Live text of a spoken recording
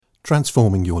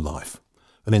Transforming Your Life,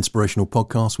 an inspirational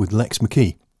podcast with Lex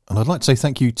McKee. And I'd like to say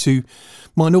thank you to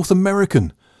my North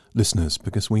American listeners,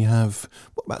 because we have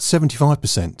about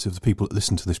 75% of the people that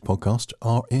listen to this podcast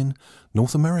are in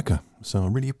North America. So I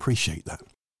really appreciate that.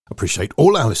 Appreciate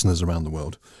all our listeners around the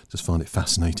world. Just find it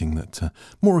fascinating that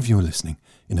more of you are listening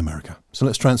in America. So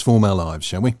let's transform our lives,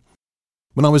 shall we?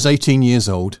 When I was 18 years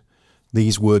old,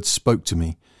 these words spoke to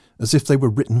me as if they were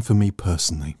written for me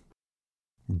personally.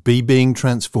 Be being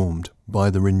transformed by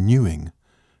the renewing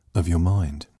of your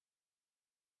mind.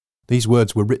 These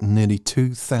words were written nearly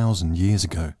 2,000 years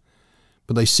ago,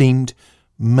 but they seemed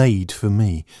made for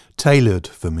me, tailored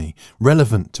for me,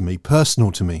 relevant to me, personal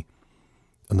to me,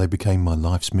 and they became my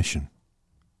life's mission.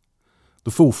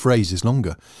 The full phrase is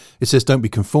longer. It says, don't be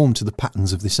conformed to the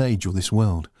patterns of this age or this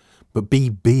world, but be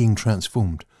being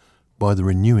transformed by the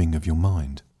renewing of your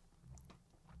mind.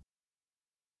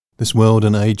 This world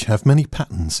and age have many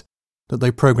patterns that they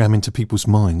program into people's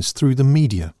minds through the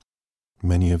media.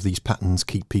 Many of these patterns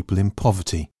keep people in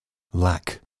poverty,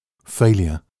 lack,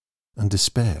 failure, and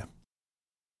despair.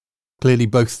 Clearly,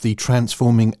 both the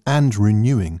transforming and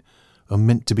renewing are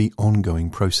meant to be ongoing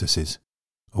processes,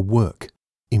 a work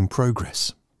in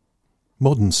progress.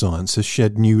 Modern science has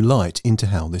shed new light into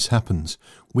how this happens.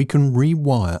 We can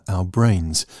rewire our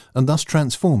brains and thus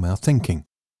transform our thinking.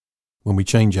 When we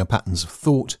change our patterns of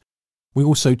thought, we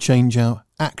also change our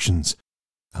actions,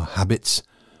 our habits,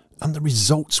 and the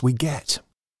results we get.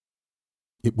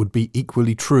 It would be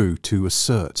equally true to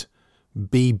assert,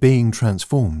 be being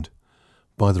transformed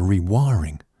by the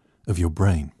rewiring of your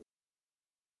brain.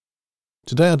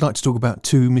 Today I'd like to talk about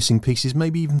 2 missing pieces,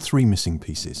 maybe even 3 missing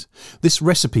pieces. This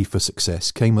recipe for success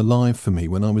came alive for me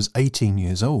when I was 18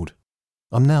 years old.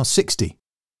 I'm now 60,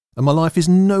 and my life is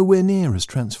nowhere near as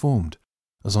transformed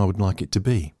as I would like it to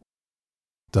be.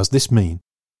 Does this mean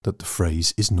that the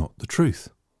phrase is not the truth?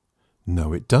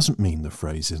 No, it doesn't mean the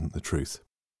phrase isn't the truth.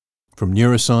 From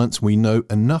neuroscience, we know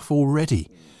enough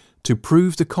already to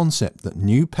prove the concept that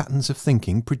new patterns of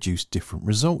thinking produce different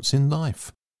results in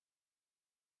life.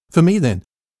 For me then,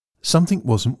 something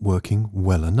wasn't working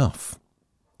well enough.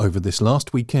 Over this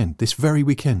last weekend, this very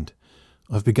weekend,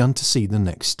 I've begun to see the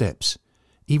next steps,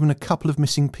 even a couple of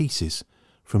missing pieces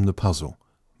from the puzzle,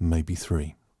 maybe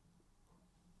 3.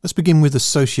 Let's begin with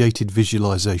associated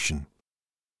visualization.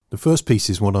 The first piece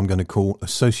is what I'm going to call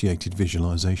associated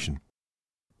visualization.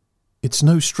 It's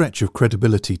no stretch of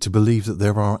credibility to believe that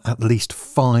there are at least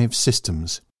 5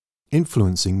 systems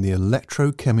influencing the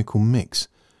electrochemical mix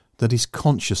that is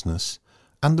consciousness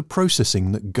and the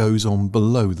processing that goes on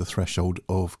below the threshold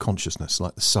of consciousness,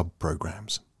 like the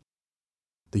sub-programs.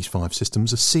 These 5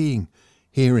 systems are seeing,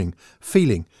 hearing,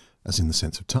 feeling, as in the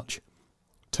sense of touch,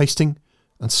 tasting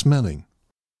and smelling.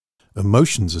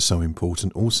 Emotions are so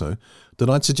important also that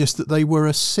I'd suggest that they were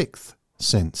a 6th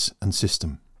sense and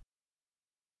system.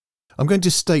 I'm going to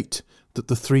state that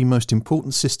the 3 most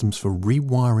important systems for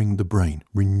rewiring the brain,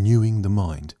 renewing the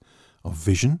mind, are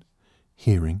vision,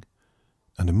 hearing,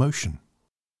 and emotion.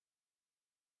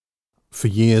 For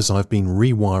years I've been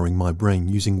rewiring my brain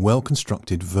using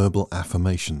well-constructed verbal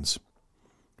affirmations.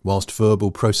 Whilst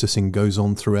verbal processing goes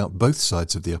on throughout both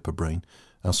sides of the upper brain,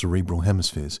 our cerebral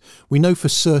hemispheres, we know for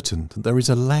certain that there is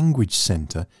a language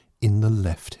centre in the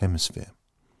left hemisphere.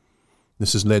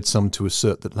 This has led some to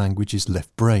assert that language is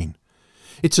left brain.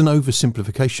 It's an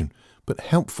oversimplification, but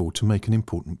helpful to make an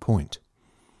important point.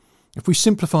 If we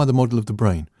simplify the model of the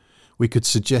brain, we could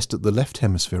suggest that the left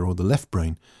hemisphere or the left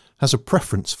brain has a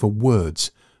preference for words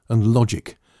and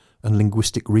logic and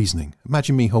linguistic reasoning.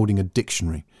 Imagine me holding a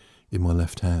dictionary in my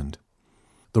left hand.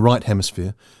 The right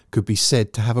hemisphere could be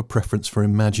said to have a preference for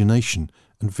imagination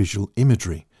and visual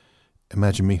imagery.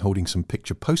 Imagine me holding some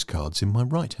picture postcards in my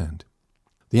right hand.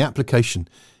 The application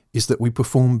is that we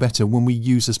perform better when we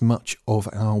use as much of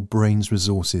our brain's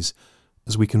resources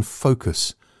as we can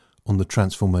focus on the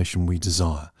transformation we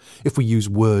desire. If we use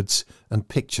words and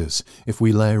pictures, if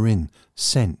we layer in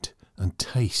scent and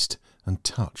taste and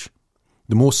touch,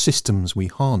 the more systems we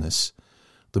harness,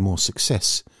 the more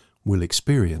success we'll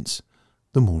experience,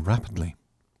 the more rapidly.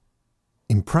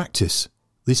 In practice,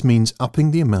 this means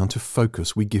upping the amount of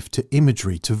focus we give to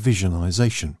imagery, to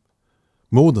visualization.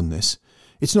 More than this,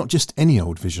 it's not just any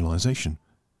old visualization.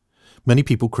 Many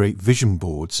people create vision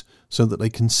boards so that they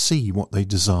can see what they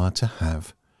desire to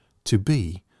have, to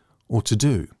be, or to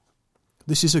do.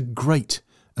 This is a great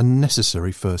and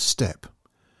necessary first step.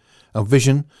 Our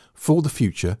vision for the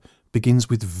future begins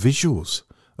with visuals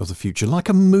of the future, like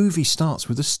a movie starts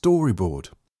with a storyboard.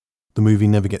 The movie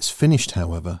never gets finished,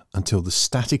 however, until the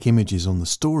static images on the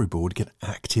storyboard get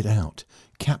acted out,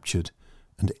 captured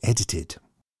and edited.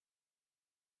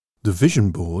 The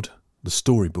vision board the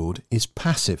storyboard, is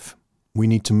passive. We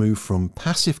need to move from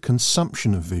passive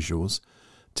consumption of visuals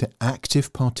to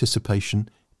active participation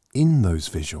in those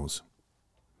visuals.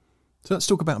 So let's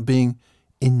talk about being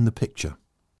in the picture.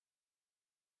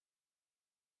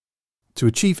 To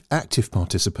achieve active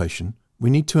participation, we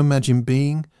need to imagine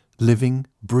being, living,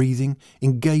 breathing,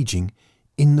 engaging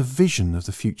in the vision of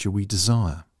the future we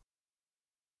desire.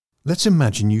 Let's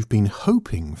imagine you've been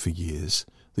hoping for years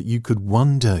that you could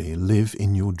one day live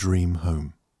in your dream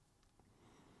home.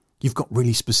 You've got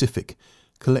really specific,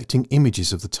 collecting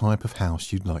images of the type of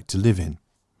house you'd like to live in.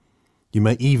 You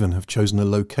may even have chosen a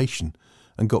location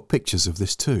and got pictures of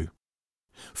this too.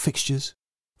 Fixtures,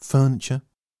 furniture,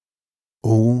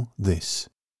 all this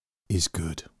is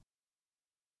good.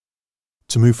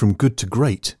 To move from good to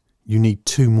great, you need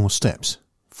 2 more steps.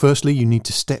 Firstly, you need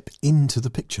to step into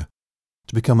the picture,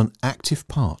 to become an active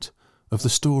part of the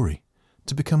story,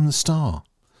 to become the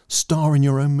star in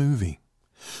your own movie,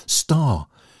 star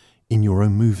in your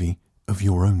own movie of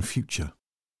your own future,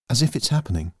 as if it's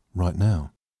happening right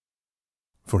now.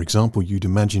 For example, you'd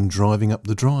imagine driving up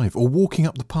the drive or walking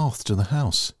up the path to the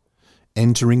house.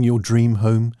 Entering your dream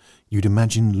home, you'd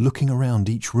imagine looking around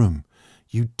each room.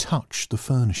 You'd touch the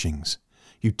furnishings.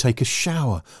 You'd take a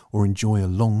shower or enjoy a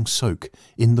long soak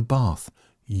in the bath,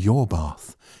 your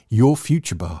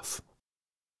future bath.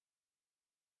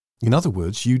 In other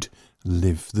words, you'd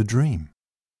live the dream.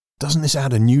 Doesn't this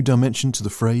add a new dimension to the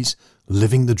phrase,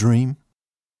 living the dream?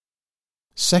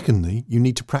 Secondly, you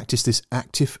need to practice this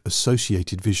active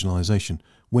associated visualization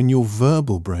when your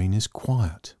verbal brain is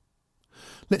quiet.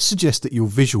 Let's suggest that your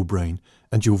visual brain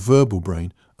and your verbal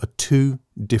brain are 2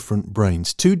 different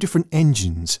brains, 2 different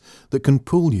engines that can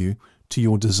pull you to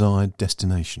your desired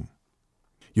destination.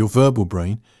 Your verbal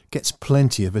brain gets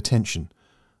plenty of attention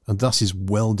and thus is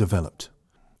well developed.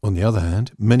 On the other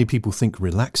hand, many people think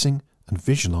relaxing and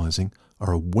visualizing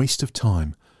are a waste of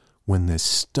time when there's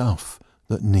stuff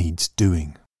that needs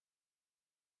doing.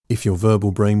 If your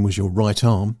verbal brain was your right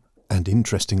arm, and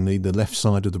interestingly the left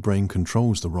side of the brain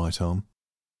controls the right arm,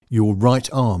 your right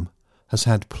arm has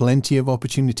had plenty of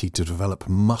opportunity to develop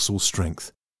muscle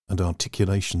strength and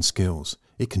articulation skills.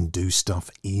 It can do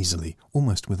stuff easily,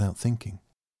 almost without thinking.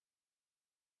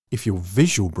 If your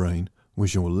visual brain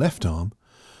was your left arm,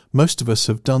 most of us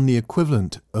have done the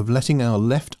equivalent of letting our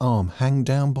left arm hang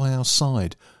down by our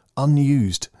side,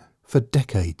 unused, for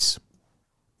decades.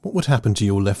 What would happen to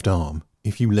your left arm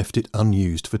if you left it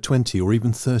unused for 20 or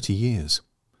even 30 years?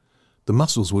 The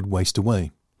muscles would waste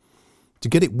away. To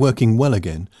get it working well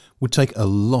again would take a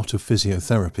lot of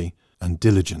physiotherapy and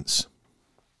diligence.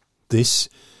 This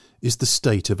is the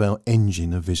state of our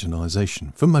engine of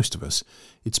visualization. For most of us,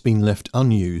 it's been left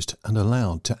unused and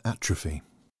allowed to atrophy.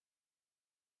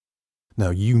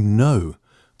 Now you know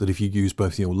that if you use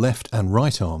both your left and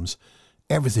right arms,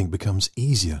 everything becomes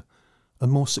easier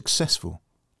and more successful,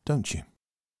 don't you?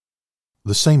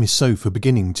 The same is so for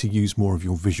beginning to use more of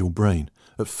your visual brain.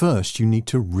 At first, you need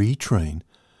to retrain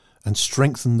and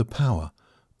strengthen the power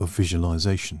of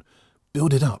visualization.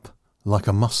 Build it up like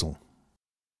a muscle.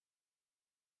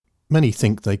 Many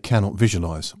think they cannot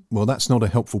visualize. Well, that's not a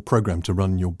helpful program to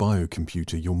run your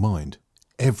biocomputer, your mind.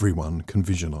 Everyone can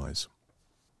visualize.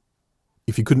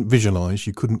 If you couldn't visualize,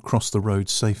 you couldn't cross the road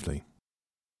safely.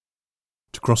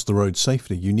 To cross the road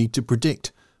safely, you need to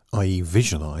predict, i.e.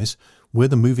 visualize, where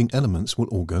the moving elements will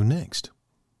all go next.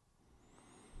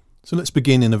 So let's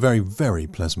begin in a very, very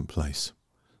pleasant place.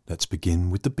 Let's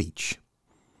begin with the beach.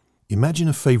 Imagine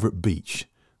a favourite beach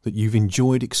that you've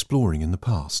enjoyed exploring in the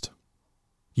past.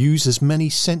 Use as many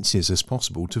senses as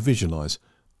possible to visualise.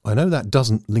 I know that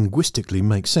doesn't linguistically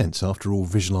make sense. After all,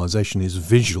 visualisation is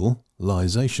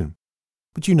visualisation.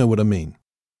 But you know what I mean.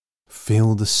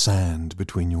 Feel the sand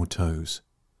between your toes.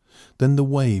 Then the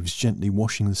waves gently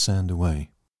washing the sand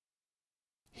away.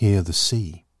 Hear the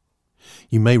sea.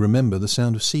 You may remember the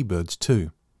sound of seabirds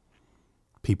too.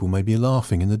 People may be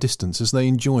laughing in the distance as they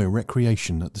enjoy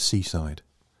recreation at the seaside.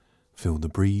 Feel the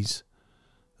breeze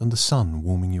and the sun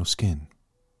warming your skin.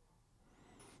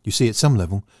 You see, at some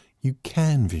level, you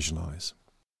can visualise.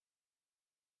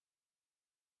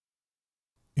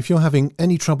 If you're having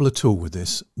any trouble at all with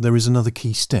this, there is another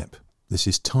key step. This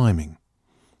is timing.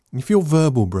 If your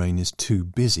verbal brain is too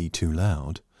busy, too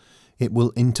loud, it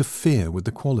will interfere with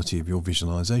the quality of your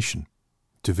visualisation.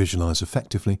 To visualise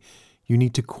effectively, you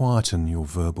need to quieten your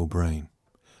verbal brain.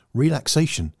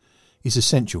 Relaxation is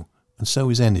essential, and so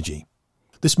is energy.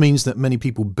 This means that many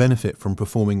people benefit from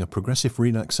performing a progressive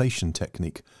relaxation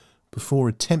technique before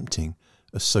attempting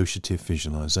associative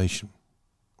visualization.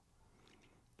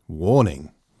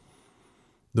 Warning!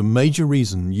 The major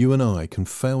reason you and I can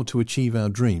fail to achieve our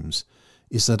dreams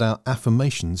is that our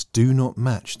affirmations do not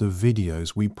match the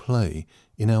videos we play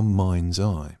in our mind's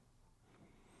eye.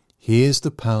 Here's the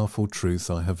powerful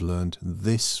truth I have learned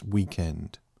this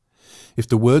weekend. If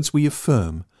the words we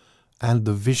affirm and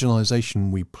the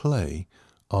visualization we play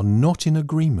are not in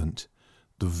agreement,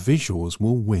 the visuals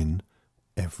will win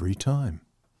every time.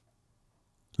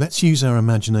 Let's use our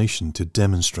imagination to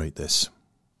demonstrate this.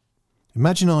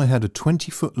 Imagine I had a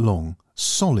 20-foot long,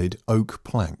 solid oak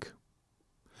plank.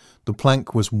 The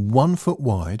plank was 1 foot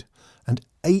wide and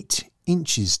 8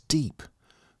 inches deep,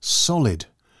 solid,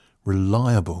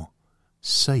 reliable,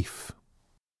 safe.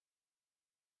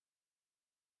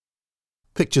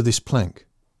 Picture this plank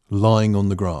lying on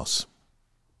the grass.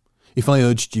 If I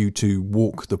urged you to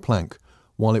walk the plank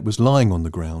while it was lying on the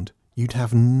ground, you'd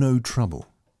have no trouble.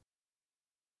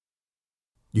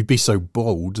 You'd be so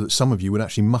bold that some of you would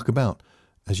actually muck about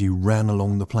as you ran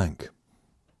along the plank.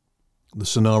 The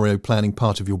scenario planning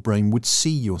part of your brain would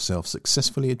see yourself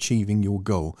successfully achieving your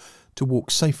goal to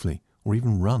walk safely, or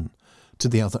even run, to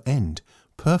the other end,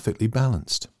 perfectly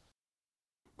balanced.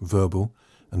 Verbal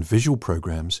and visual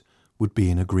programs would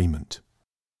be in agreement.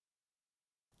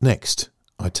 Next,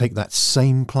 I take that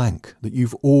same plank that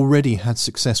you've already had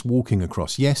success walking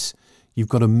across. Yes, you've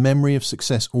got a memory of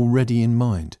success already in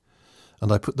mind.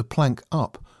 And I put the plank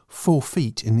up 4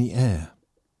 feet in the air.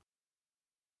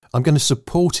 I'm going to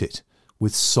support it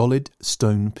with solid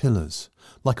stone pillars,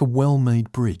 like a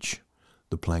well-made bridge.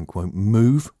 The plank won't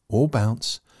move or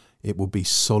bounce. It will be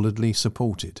solidly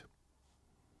supported.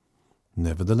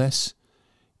 Nevertheless,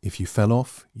 if you fell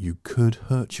off, you could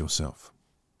hurt yourself.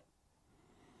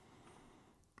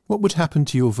 What would happen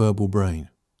to your verbal brain?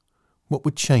 What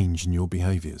would change in your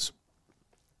behaviours?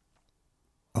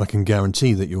 I can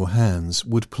guarantee that your hands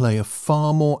would play a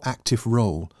far more active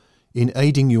role in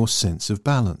aiding your sense of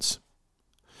balance.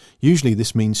 Usually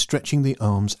this means stretching the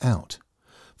arms out.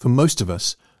 For most of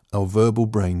us, our verbal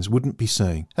brains wouldn't be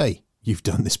saying, "Hey, you've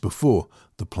done this before.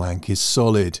 The plank is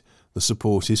solid. The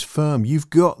support is firm. You've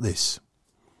got this."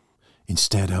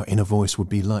 Instead, our inner voice would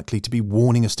be likely to be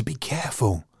warning us to be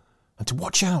careful and to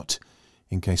watch out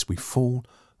in case we fall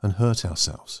and hurt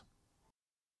ourselves.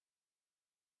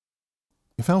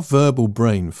 If our verbal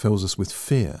brain fills us with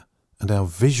fear and our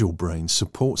visual brain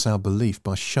supports our belief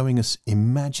by showing us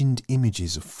imagined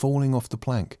images of falling off the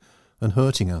plank and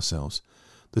hurting ourselves,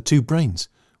 the two brains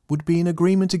would be in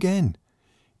agreement again.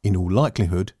 In all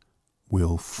likelihood,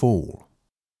 we'll fall.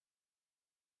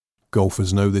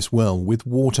 Golfers know this well with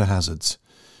water hazards.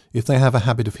 If they have a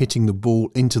habit of hitting the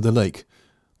ball into the lake,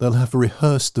 they'll have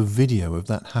rehearsed the video of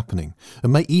that happening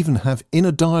and may even have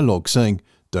inner dialogue saying,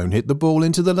 "Don't hit the ball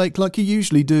into the lake like you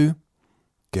usually do."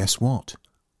 Guess what?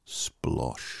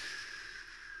 Splosh.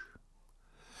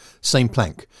 Same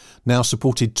plank, now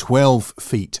supported 12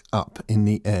 feet up in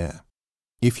the air.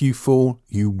 If you fall,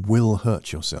 you will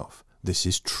hurt yourself. This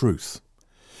is truth.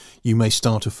 You may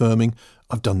start affirming,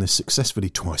 "I've done this successfully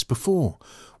twice before.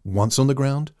 Once on the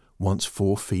ground, once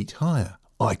 4 feet higher.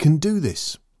 I can do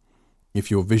this." If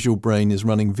your visual brain is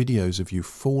running videos of you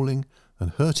falling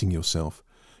and hurting yourself,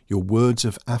 your words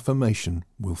of affirmation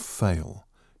will fail.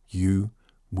 You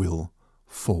will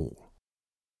fall.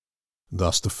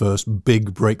 Thus, the first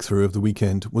big breakthrough of the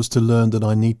weekend was to learn that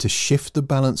I need to shift the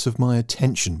balance of my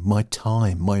attention, my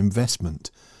time, my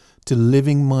investment, to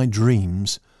living my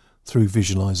dreams through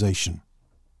visualization.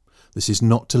 This is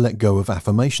not to let go of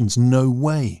affirmations. No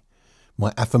way.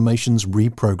 My affirmations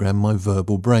reprogram my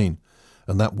verbal brain,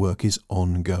 and that work is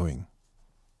ongoing.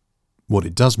 What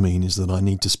it does mean is that I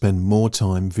need to spend more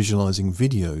time visualizing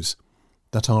videos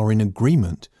that are in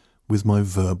agreement with my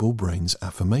verbal brain's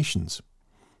affirmations.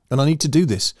 And I need to do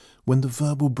this when the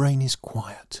verbal brain is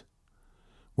quiet,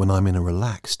 when I'm in a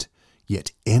relaxed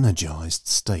yet energized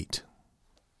state.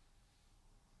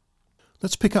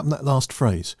 Let's pick up that last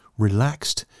phrase,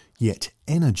 relaxed yet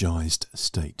energized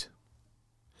state.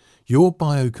 Your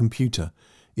biocomputer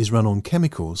is run on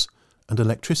chemicals and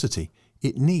electricity.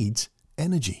 It needs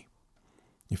energy.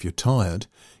 If you're tired,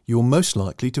 you're most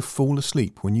likely to fall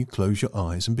asleep when you close your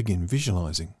eyes and begin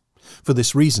visualizing. For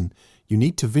this reason, you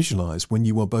need to visualize when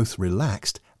you are both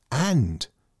relaxed and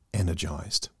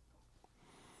energized.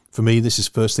 For me, this is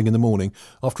first thing in the morning,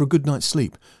 after a good night's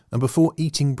sleep, and before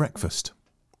eating breakfast.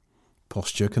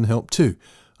 Posture can help too.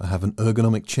 I have an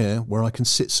ergonomic chair where I can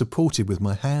sit supported with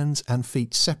my hands and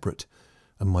feet separate,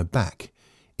 and my back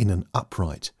in an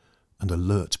upright and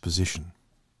alert position.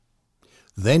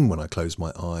 Then, when I close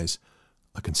my eyes,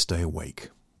 I can stay awake.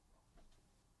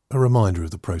 A reminder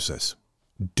of the process.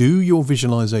 Do your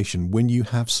visualization when you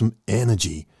have some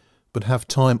energy, but have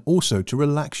time also to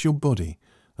relax your body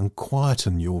and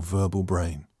quieten your verbal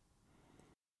brain.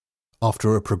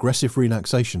 After a progressive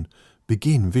relaxation,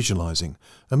 begin visualizing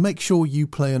and make sure you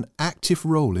play an active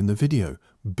role in the video.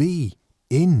 Be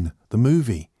in the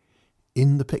movie,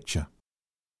 in the picture.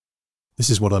 This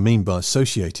is what I mean by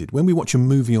associated. When we watch a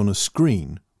movie on a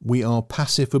screen, we are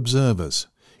passive observers,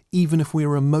 even if we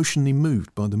are emotionally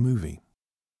moved by the movie.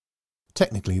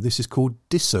 Technically, this is called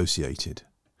dissociated.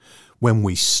 When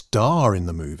we star in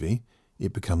the movie,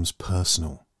 it becomes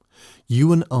personal.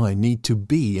 You and I need to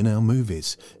be in our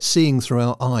movies, seeing through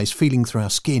our eyes, feeling through our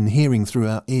skin, hearing through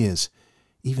our ears,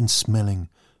 even smelling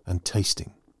and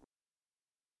tasting.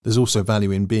 There's also value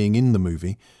in being in the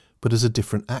movie, but as a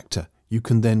different actor. You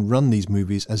can then run these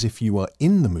movies as if you are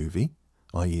in the movie,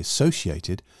 i.e.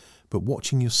 associated, but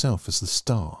watching yourself as the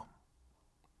star.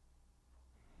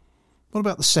 What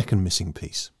about the second missing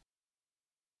piece?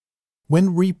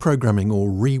 When reprogramming or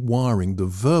rewiring the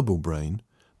verbal brain,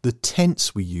 the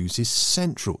tense we use is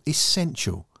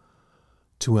essential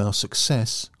to our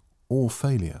success or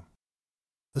failure.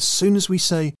 As soon as we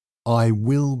say, I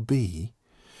will be,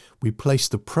 we place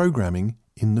the programming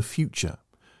in the future.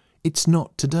 It's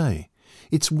not today.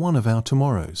 It's one of our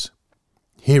tomorrows.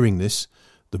 Hearing this,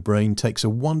 the brain takes a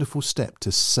wonderful step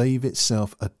to save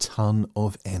itself a ton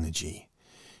of energy.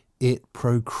 It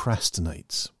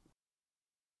procrastinates.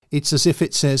 It's as if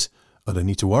it says, I don't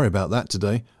need to worry about that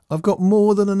today. I've got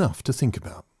more than enough to think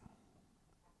about.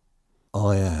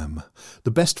 I am.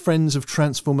 The best friends of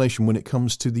transformation when it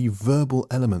comes to the verbal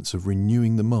elements of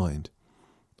renewing the mind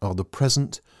are the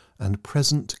present and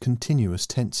present continuous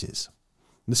tenses.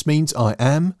 This means I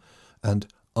am and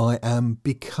I am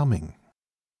becoming.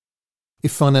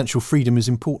 If financial freedom is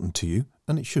important to you,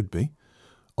 and it should be,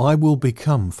 I will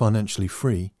become financially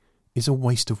free is a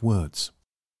waste of words.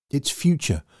 It's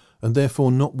future and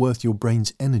therefore not worth your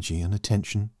brain's energy and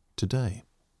attention today.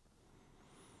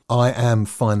 I am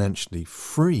financially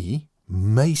free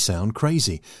may sound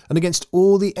crazy and against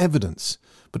all the evidence,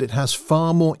 but it has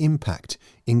far more impact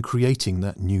in creating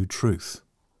that new truth.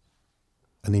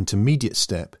 An intermediate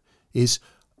step is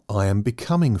I am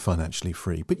becoming financially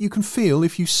free, but you can feel,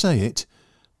 if you say it,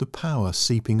 the power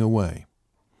seeping away.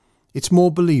 It's more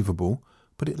believable,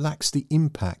 but it lacks the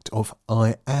impact of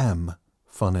I am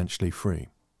financially free.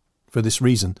 For this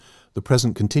reason, the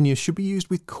present continuous should be used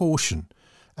with caution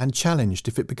and challenged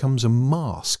if it becomes a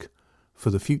mask for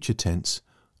the future tense,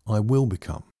 I will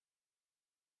become.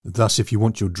 Thus, if you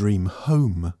want your dream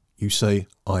home, you say,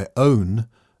 I own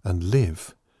and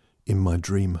live in my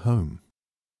dream home.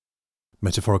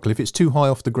 Metaphorically, if it's too high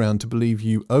off the ground to believe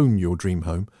you own your dream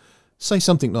home, say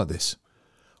something like this.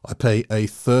 I pay a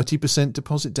 30%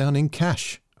 deposit down in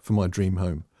cash for my dream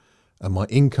home, and my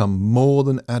income more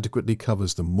than adequately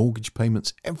covers the mortgage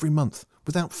payments every month,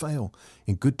 without fail,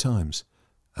 in good times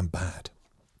and bad.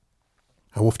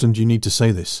 How often do you need to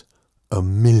say this?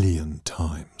 1,000,000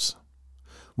 times.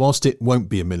 Whilst it won't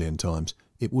be 1,000,000 times,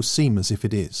 it will seem as if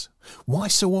it is. Why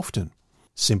so often?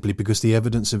 Simply because the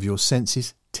evidence of your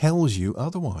senses tells you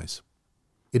otherwise.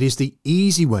 It is the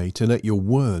easy way to let your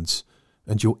words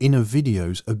and your inner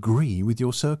videos agree with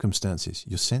your circumstances,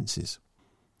 your senses.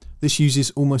 This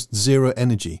uses almost zero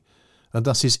energy and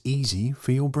thus is easy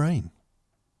for your brain.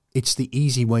 It's the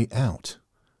easy way out,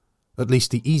 at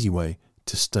least the easy way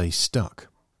to stay stuck.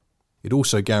 It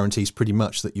also guarantees pretty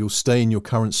much that you'll stay in your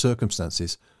current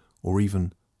circumstances or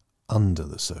even under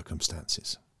the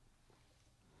circumstances.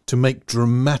 To make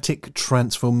dramatic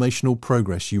transformational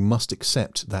progress, you must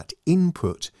accept that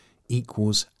input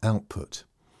equals output.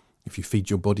 If you feed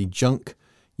your body junk,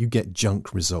 you get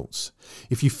junk results.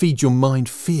 If you feed your mind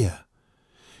fear,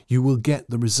 you will get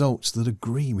the results that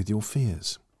agree with your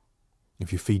fears.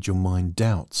 If you feed your mind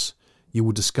doubts, you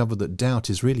will discover that doubt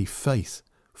is really faith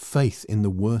in the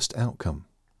worst outcome.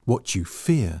 What you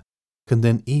fear can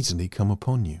then easily come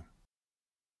upon you.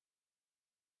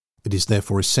 It is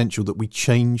therefore essential that we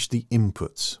change the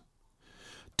inputs.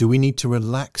 Do we need to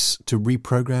relax to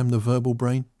reprogram the verbal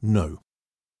brain? No.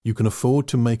 You can afford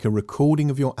to make a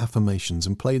recording of your affirmations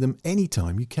and play them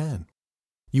anytime you can.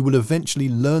 You will eventually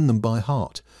learn them by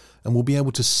heart and will be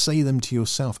able to say them to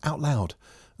yourself out loud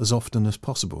as often as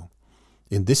possible.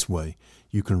 In this way,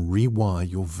 you can rewire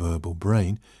your verbal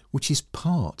brain, which is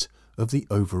part of the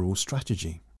overall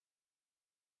strategy.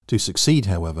 To succeed,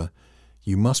 however,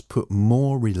 you must put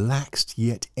more relaxed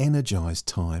yet energized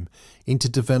time into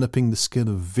developing the skill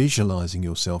of visualizing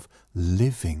yourself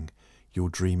living your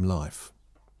dream life.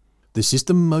 This is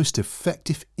the most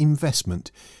effective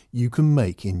investment you can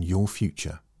make in your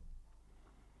future.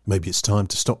 Maybe it's time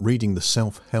to stop reading the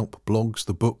self-help blogs,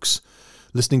 the books,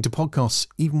 listening to podcasts,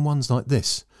 even ones like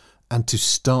this, and to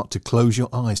start to close your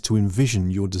eyes to envision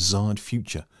your desired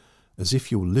future as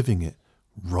if you're living it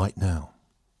right now.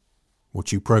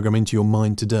 What you program into your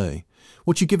mind today,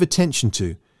 what you give attention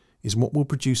to, is what will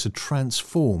produce a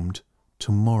transformed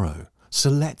tomorrow. So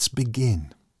let's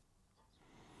begin.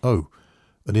 Oh,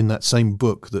 and in that same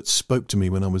book that spoke to me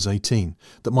when I was 18,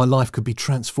 that my life could be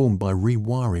transformed by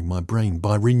rewiring my brain,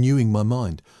 by renewing my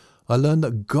mind, I learned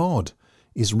that God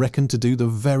is reckoned to do the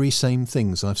very same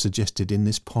things I've suggested in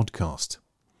this podcast.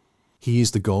 He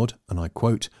is the God, and I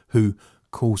quote, who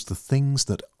calls the things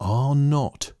that are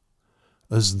not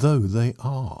as though they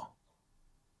are.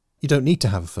 You don't need to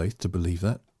have a faith to believe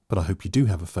that, but I hope you do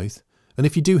have a faith. And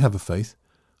if you do have a faith,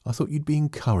 I thought you'd be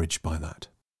encouraged by that.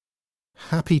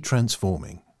 Happy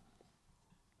transforming.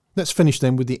 Let's finish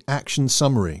then with the action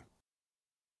summary.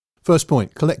 First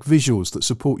point, collect visuals that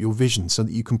support your vision so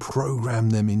that you can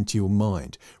program them into your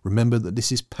mind. Remember that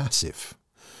this is passive.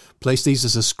 Place these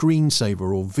as a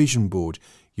screensaver or vision board,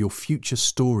 your future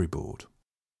storyboard.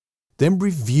 Then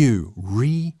review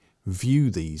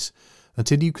these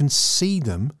until you can see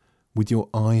them with your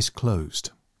eyes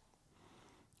closed.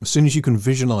 As soon as you can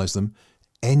visualize them,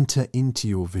 enter into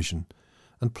your vision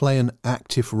and play an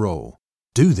active role.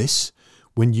 Do this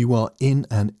when you are in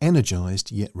an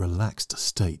energized yet relaxed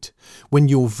state, when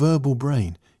your verbal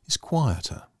brain is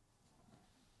quieter.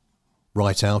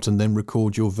 Write out and then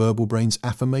record your verbal brain's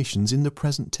affirmations in the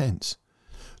present tense.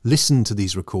 Listen to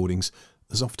these recordings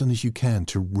as often as you can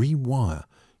to rewire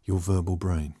your verbal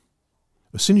brain.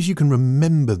 As soon as you can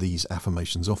remember these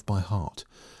affirmations off by heart,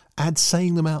 add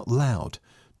saying them out loud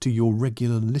to your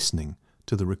regular listening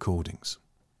to the recordings.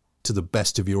 To the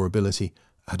best of your ability,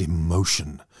 add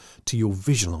emotion to your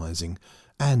visualizing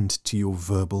and to your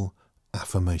verbal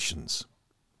affirmations.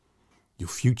 Your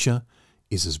future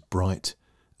is as bright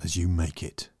as you make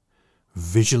it.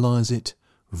 Visualize it,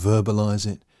 verbalize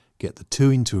it, get the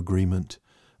two into agreement,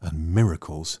 and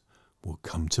miracles will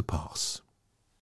come to pass.